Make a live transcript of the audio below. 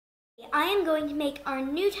I am going to make our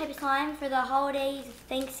new type of slime for the holidays,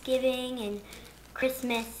 Thanksgiving and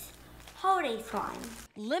Christmas holiday slime.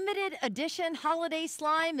 Limited edition holiday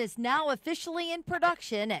slime is now officially in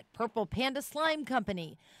production at Purple Panda Slime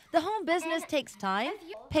Company. The home business takes time,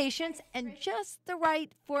 patience, and just the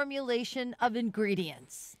right formulation of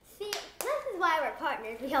ingredients. See, this is why we're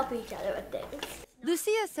partners. We help each other with things.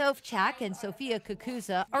 Lucia Sofchak and Sophia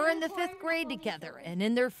Kukuza are in the 5th grade together, and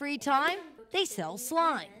in their free time, they sell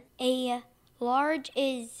slime. A large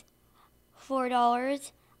is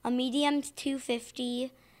 $4, a medium's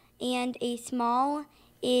 $2.50, and a small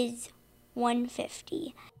is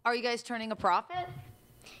 $1.50. Are you guys turning a profit?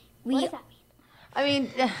 What does that mean? I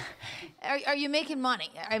mean, are you making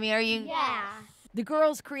money? I mean, are you? Yeah. The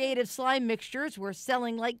girls' creative slime mixtures were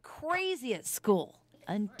selling like crazy at school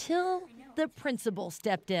until the principal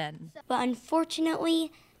stepped in. But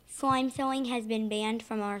unfortunately, slime selling has been banned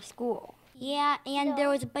from our school. Yeah, and there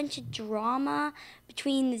was a bunch of drama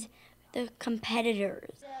between the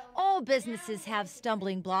competitors. All businesses have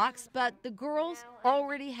stumbling blocks, but the girls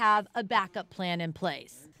already have a backup plan in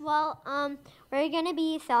place. Well, we're going to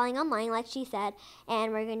be selling online, like she said,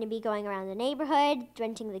 and we're going to be going around the neighborhood,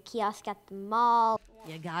 renting the kiosk at the mall.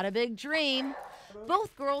 You got a big dream.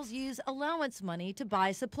 Both girls use allowance money to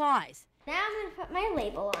buy supplies. Now I'm going to put my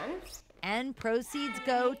label on. And proceeds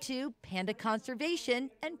go to panda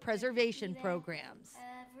conservation and preservation programs.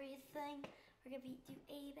 Everything we're gonna be doing.